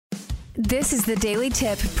This is the Daily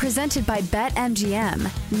Tip presented by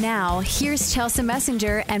BetMGM. Now, here's Chelsea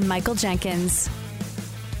Messenger and Michael Jenkins.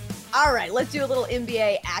 All right, let's do a little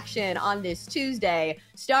NBA action on this Tuesday,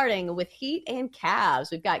 starting with Heat and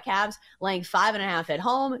Cavs. We've got Cavs laying 5.5 at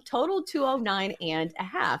home, total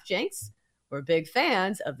 209.5. Jenks, we're big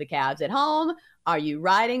fans of the Cavs at home. Are you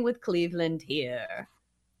riding with Cleveland here?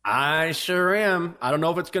 I sure am. I don't know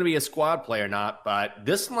if it's going to be a squad play or not, but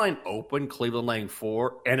this line opened Cleveland laying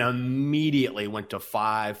 4 and immediately went to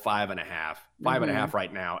 5.5. 5.5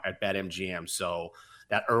 right now at BetMGM. So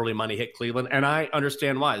that early money hit Cleveland, and I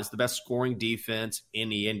understand why. It's the best scoring defense in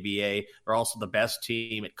the NBA. They're also the best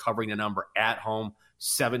team at covering the number at home,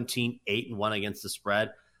 17-8-1 against the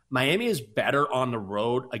spread. Miami is better on the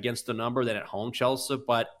road against the number than at home, Chelsea,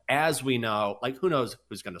 but as we know, who knows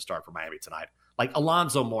who's going to start for Miami tonight?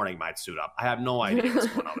 Alonzo Mourning might suit up. I have no idea what's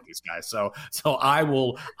going on with these guys. So I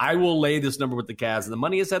will lay this number with the Cavs, and the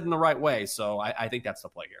money is heading the right way. So I think that's the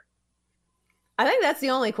play here. I think that's the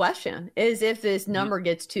only question, is if this number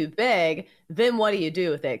gets too big, then what do you do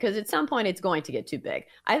with it? Because at some point it's going to get too big.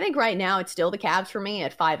 I think right now it's still the Cavs for me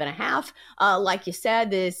at 5.5. Like you said,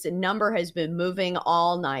 this number has been moving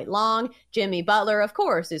all night long. Jimmy Butler, of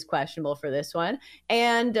course, is questionable for this one.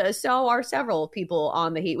 And so are several people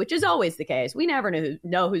on the Heat, which is always the case. We never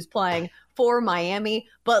know who's playing for Miami.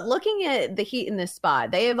 But looking at the Heat in this spot,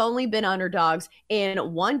 they have only been underdogs in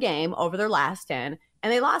one game over their last 10.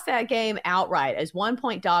 And they lost that game outright as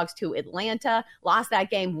 1-point dogs to Atlanta, lost that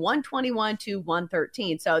game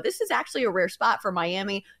 121-113. So this is actually a rare spot for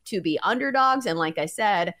Miami to be underdogs. And like I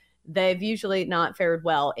said, they've usually not fared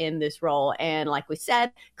well in this role. And like we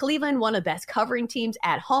said, Cleveland, one of the best covering teams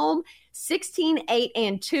at home,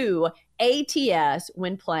 16-8-2 ATS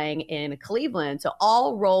when playing in Cleveland. So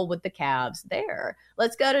all roll with the Cavs there.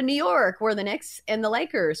 Let's go to New York, where the Knicks and the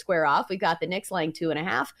Lakers square off. We got the Knicks laying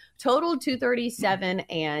 2.5, total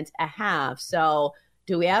 237.5. So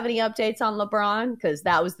do we have any updates on LeBron? Because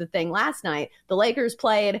that was the thing last night. The Lakers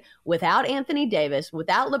played without Anthony Davis,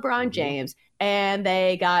 without LeBron James, and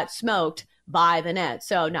they got smoked by the Nets.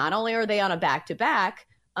 So not only are they on a back-to-back,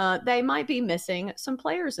 they might be missing some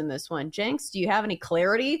players in this one. Jenks, do you have any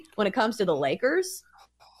clarity when it comes to the Lakers?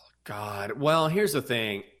 God, well, here's the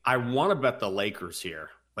thing. I want to bet the Lakers here,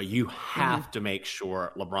 but you have to make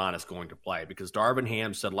sure LeBron is going to play, because Darvin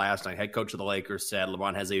Ham said last night, head coach of the Lakers, said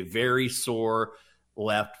LeBron has a very sore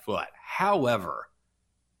left foot. However,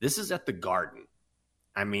 this is at the Garden.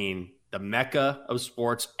 I mean, the mecca of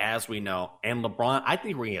sports, as we know. And LeBron, I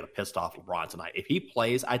think we're going to get a pissed off LeBron tonight. If he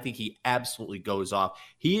plays, I think he absolutely goes off.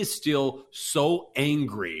 He is still so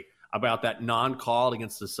angry about that non-call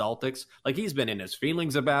against the Celtics. He's been in his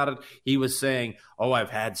feelings about it. He was saying, I've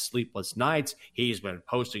had sleepless nights. He's been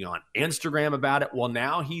posting on Instagram about it. Well,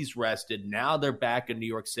 now he's rested. Now they're back in New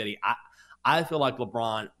York City. I feel like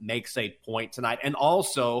LeBron makes a point tonight. And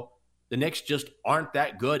also, the Knicks just aren't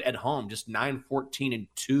that good at home, just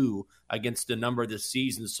 9-14-2 against the number this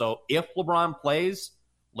season. So if LeBron plays,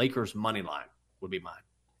 Lakers money line would be mine.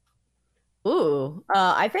 Ooh,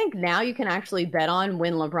 I think now you can actually bet on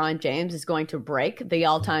when LeBron James is going to break the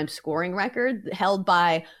all-time scoring record held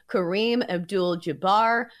by Kareem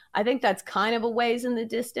Abdul-Jabbar. I think that's kind of a ways in the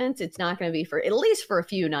distance. It's not going to be for at least for a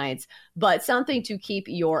few nights, but something to keep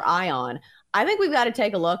your eye on. I think we've got to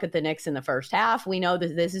take a look at the Knicks in the first half. We know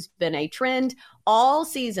that this has been a trend all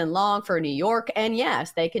season long for New York. And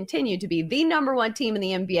yes, they continue to be the number one team in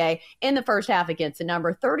the NBA in the first half against the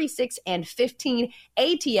number 36-15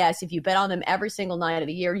 ATS. If you bet on them every single night of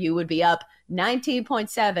the year, you would be up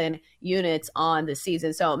 19.7 units on the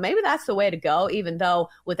season. So maybe that's the way to go, even though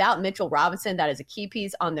without Mitchell Robinson, that is a key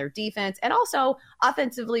piece on their defense, and also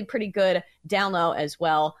offensively pretty good down low as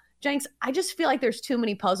well. Jenks, I just feel like there's too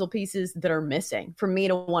many puzzle pieces that are missing for me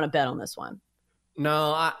to want to bet on this one.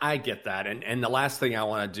 No, I get that. And the last thing I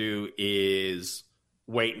want to do is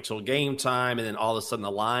wait until game time, and then all of a sudden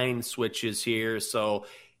the line switches here. So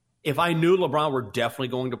if I knew LeBron were definitely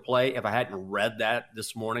going to play, if I hadn't read that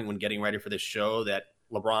this morning when getting ready for this show, that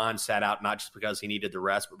LeBron sat out not just because he needed the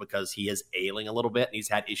rest, but because he is ailing a little bit and he's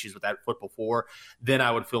had issues with that foot before, then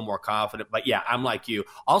I would feel more confident. But yeah, I'm like you.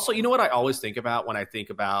 Also, you know what I always think about when I think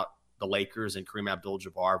about the Lakers and Kareem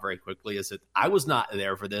Abdul-Jabbar very quickly is that I was not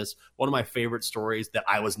there for this. One of my favorite stories that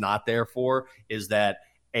I was not there for is that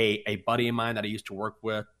a buddy of mine that I used to work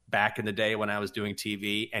with back in the day when I was doing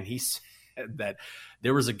TV, and he said that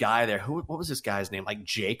there was a guy there. What was this guy's name? Like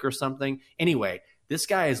Jake or something? Anyway, this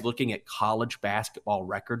guy is looking at college basketball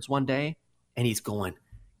records one day, and he's going,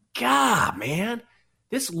 God, man,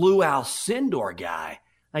 this Lou Alcindor guy,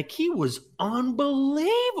 like he was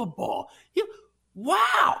unbelievable.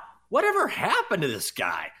 Wow. whatever happened to this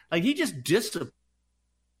guy? Like, he just disappeared.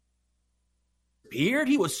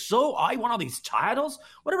 He was so, he won all these titles.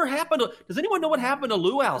 Whatever happened to, does anyone know what happened to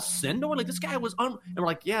Lou Alcindor? Like, this guy was and we're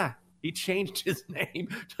like, yeah, he changed his name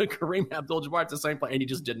to Kareem Abdul-Jabbar. It's the same play, and he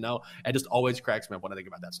just didn't know. It just always cracks me up when I think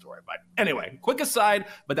about that story. But anyway, quick aside,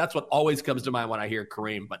 but that's what always comes to mind when I hear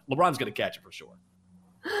Kareem. But LeBron's going to catch it for sure.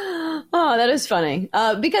 Oh, that is funny.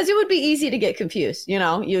 Because it would be easy to get confused. You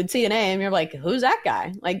know, you would see a name, you're like, who's that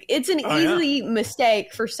guy? Like, it's an easy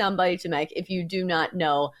mistake for somebody to make if you do not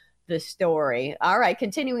know the story. All right,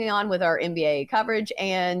 continuing on with our NBA coverage,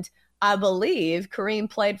 and I believe Kareem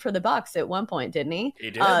played for the Bucks at one point, didn't he? He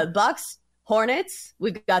did. Bucks, Hornets.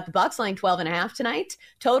 We've got the Bucks laying 12.5 tonight.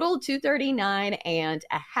 Total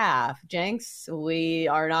 239.5. Jenks, we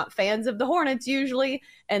are not fans of the Hornets usually,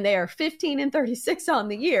 and they are 15-36 on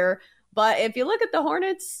the year. But if you look at the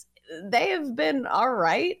Hornets, they have been all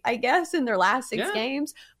right, I guess, in their last 6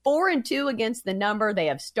 games. 4-2 against the number. They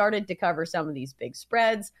have started to cover some of these big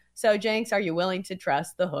spreads. So, Jenks, are you willing to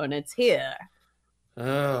trust the Hornets here?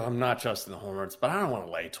 I'm not trusting the Hornets, but I don't want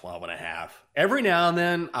to lay 12.5. Every now and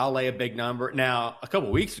then, I'll lay a big number. Now, a couple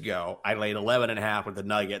of weeks ago, I laid 11.5 with the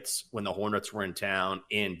Nuggets when the Hornets were in town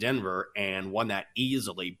in Denver and won that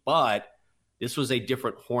easily. But this was a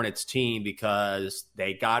different Hornets team because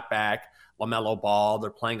they got back LaMelo Ball.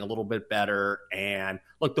 They're playing a little bit better. And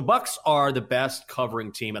look, the Bucks are the best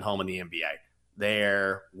covering team at home in the NBA.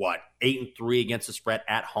 They're, 8-3 against the spread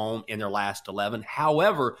at home in their last 11.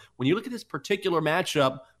 However, when you look at this particular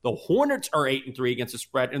matchup, the Hornets are 8-3 against the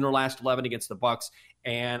spread in their last 11 against the Bucks.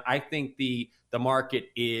 And I think the market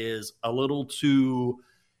is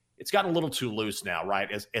it's gotten a little too loose now, right?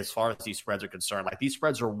 As far as these spreads are concerned. Like, these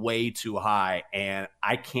spreads are way too high, and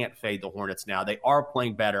I can't fade the Hornets now. They are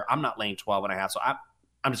playing better. I'm not laying 12.5, so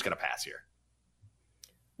I'm just going to pass here.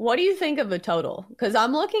 What do you think of a total? Because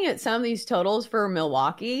I'm looking at some of these totals for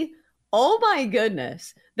Milwaukee. Oh, my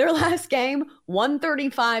goodness. Their last game,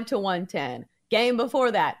 135-110. Game before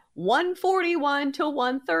that,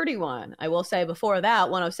 141-131. I will say before that,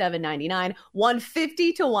 107-99,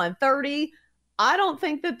 150-130. I don't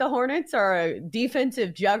think that the Hornets are a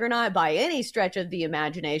defensive juggernaut by any stretch of the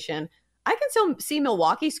imagination. I can still see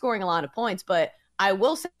Milwaukee scoring a lot of points, but I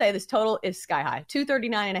will say this total is sky high,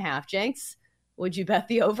 239.5. Jenks, would you bet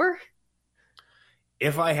the over?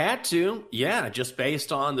 If I had to, yeah, just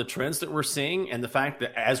based on the trends that we're seeing and the fact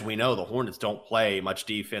that, as we know, the Hornets don't play much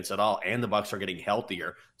defense at all, and the Bucks are getting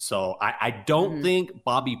healthier. So I don't think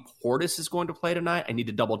Bobby Portis is going to play tonight. I need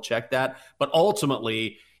to double check that. But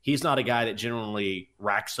ultimately, he's not a guy that generally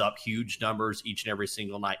racks up huge numbers each and every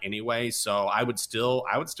single night anyway. So I would still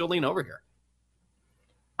lean over here.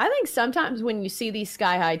 I think sometimes when you see these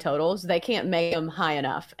sky-high totals, they can't make them high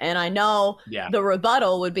enough. And I know the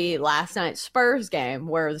rebuttal would be last night's Spurs game,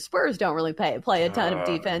 where the Spurs don't really play a ton of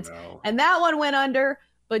defense. No. And that one went under,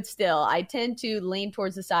 but still, I tend to lean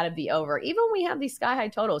towards the side of the over, even when we have these sky-high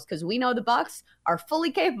totals, because we know the Bucks are fully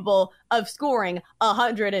capable of scoring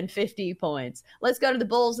 150 points. Let's go to the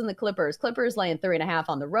Bulls and the Clippers. Clippers laying 3.5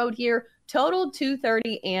 on the road here, total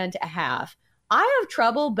 230.5. I have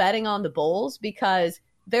trouble betting on the Bulls because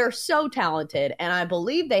they're so talented, and I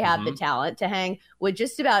believe they have the talent to hang with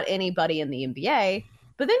just about anybody in the NBA,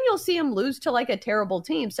 but then you'll see them lose to like a terrible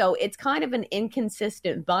team. So it's kind of an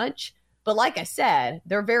inconsistent bunch. But like I said,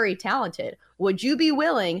 they're very talented. Would you be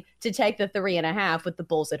willing to take the 3.5 with the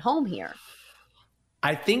Bulls at home here?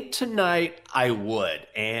 I think tonight I would.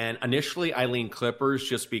 And initially I lean Clippers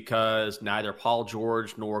just because neither Paul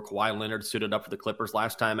George nor Kawhi Leonard suited up for the Clippers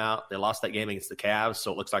last time out. They lost that game against the Cavs,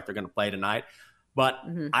 so it looks like they're going to play tonight. But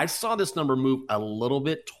I saw this number move a little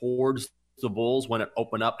bit towards the Bulls when it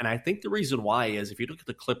opened up. And I think the reason why is if you look at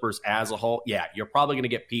the Clippers as a whole, you're probably going to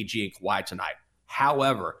get PG and Kawhi tonight.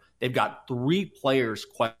 However, they've got 3 players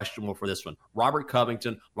questionable for this one. Robert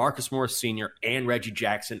Covington, Marcus Morris Sr., and Reggie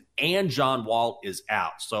Jackson, and John Wall is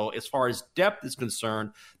out. So as far as depth is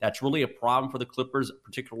concerned, that's really a problem for the Clippers,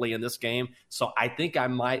 particularly in this game. So I think I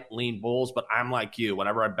might lean Bulls, but I'm like you.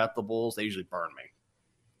 Whenever I bet the Bulls, they usually burn me.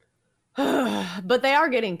 But they are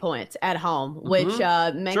getting points at home, which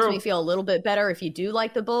makes me feel a little bit better if you do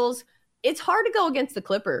like the Bulls. It's hard to go against the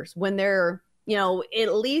Clippers when they're,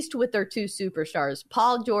 at least with their 2 superstars,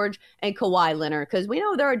 Paul George and Kawhi Leonard, because we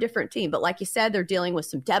know they're a different team. But like you said, they're dealing with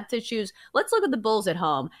some depth issues. Let's look at the Bulls at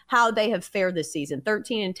home, how they have fared this season.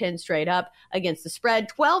 13-10 straight up against the spread,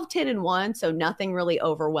 12-10-1, so nothing really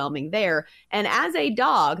overwhelming there. And as a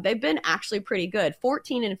dog, they've been actually pretty good,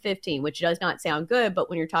 14-15, which does not sound good, but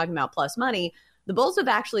when you're talking about plus money, the Bulls have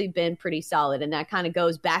actually been pretty solid. And that kind of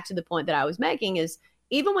goes back to the point that I was making is,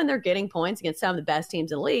 even when they're getting points against some of the best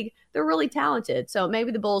teams in the league, they're really talented. So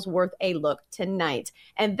maybe the Bulls worth a look tonight.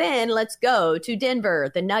 And then let's go to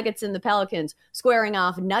Denver. The Nuggets and the Pelicans squaring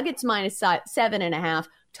off. Nuggets minus 7.5.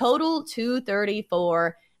 Total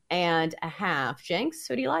 234.5. Jenks,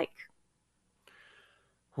 who do you like?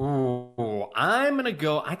 Ooh, I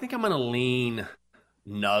think I'm going to lean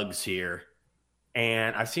Nugs here.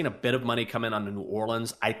 And I've seen a bit of money come in on New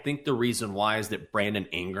Orleans. I think the reason why is that Brandon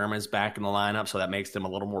Ingram is back in the lineup, so that makes them a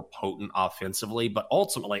little more potent offensively. But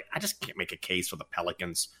ultimately, I just can't make a case for the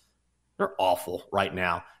Pelicans. They're awful right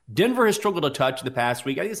now. Denver has struggled a touch the past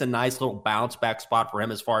week. I think it's a nice little bounce back spot for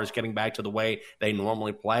him as far as getting back to the way they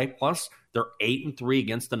normally play. Plus, they're 8-3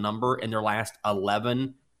 against the number in their last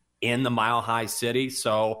 11 in the Mile High City.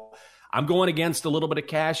 So I'm going against a little bit of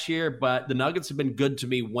cash here, but the Nuggets have been good to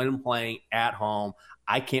me when playing at home.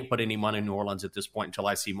 I can't put any money in New Orleans at this point until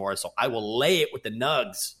I see more, so I will lay it with the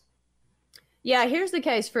Nugs. Yeah, here's the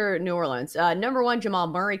case for New Orleans. Number one, Jamal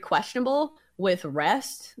Murray, questionable with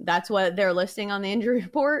rest. That's what they're listing on the injury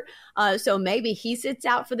report. So maybe he sits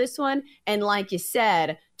out for this one. And like you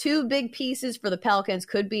said, two big pieces for the Pelicans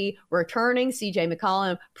could be returning. CJ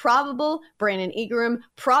McCollum, probable. Brandon Ingram,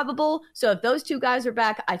 probable. So if those two guys are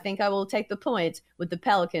back, I think I will take the points with the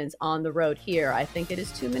Pelicans on the road here. I think it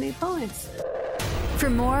is too many points. For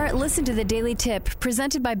more, listen to the Daily Tip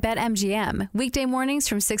presented by BetMGM. Weekday mornings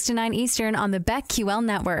from 6 to 9 Eastern on the BetQL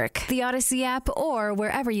network, the Odyssey app, or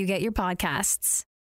wherever you get your podcasts.